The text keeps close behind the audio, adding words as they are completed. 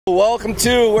Welcome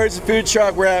to Where's the Food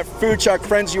Truck? We're at Foodtruck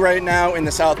Frenzy right now in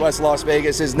the southwest Las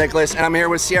Vegas. This is Nicholas, and I'm here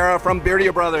with Sierra from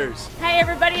Birria Bros. Hi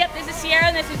everybody, this is Sierra,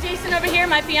 and this is Jason over here,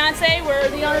 my fiance. We're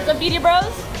the owners of Birria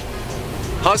Bros.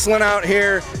 Hustling out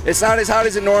here. It's not as hot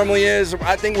as it normally is.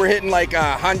 I think we're hitting like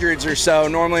hundreds or so.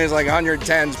 Normally it's like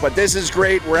 110s, but this is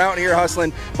great. We're out here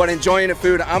hustling, but enjoying the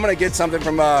food. I'm gonna get something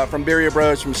from Birria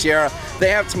Bros, from Sierra.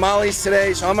 They have tamales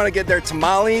today, so I'm gonna get their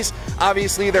tamales.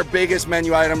 Obviously, their biggest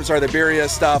menu items are the birria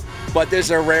stuff, but this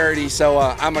is a rarity, so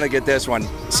I'm gonna get this one.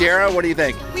 Sierra, what do you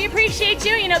think? We appreciate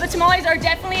you. You know, the tamales are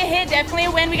definitely a hit, definitely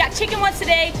a win. We got chicken ones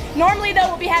today. Normally, though,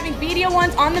 we'll be having birria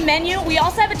ones on the menu. We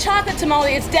also have a chocolate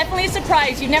tamale. It's definitely a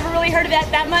surprise. You've never really heard of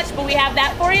that much, but we have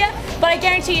that for you. But I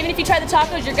guarantee, even if you try the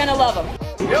tacos, you're gonna love them.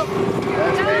 Yep,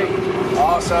 that's me.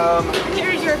 Awesome.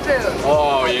 Here's your food.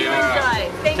 Oh yeah.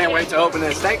 Can't wait to open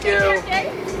this. Thank you.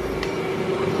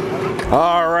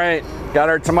 All right, got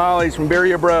our tamales from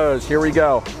Birria Bros. Here we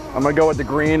go. I'm gonna go with the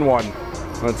green one.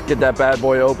 Let's get that bad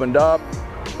boy opened up.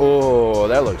 Oh,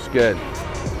 that looks good.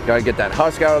 Gotta get that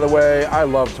husk out of the way. I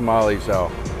love tamales,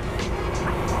 so.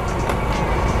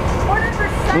 Order for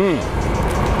Sunny.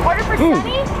 Order for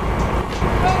Sunny.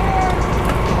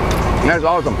 That's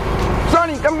awesome.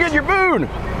 Sonny, come get your food.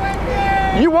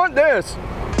 You want this.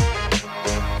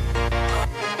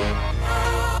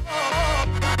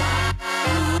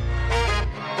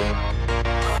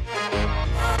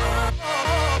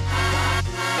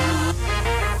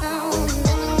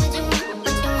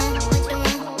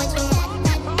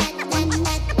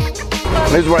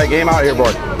 This is what I came out here for.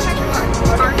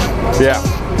 Yeah.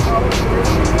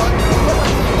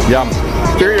 Yum.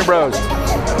 Birria Bros.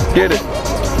 Get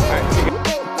it.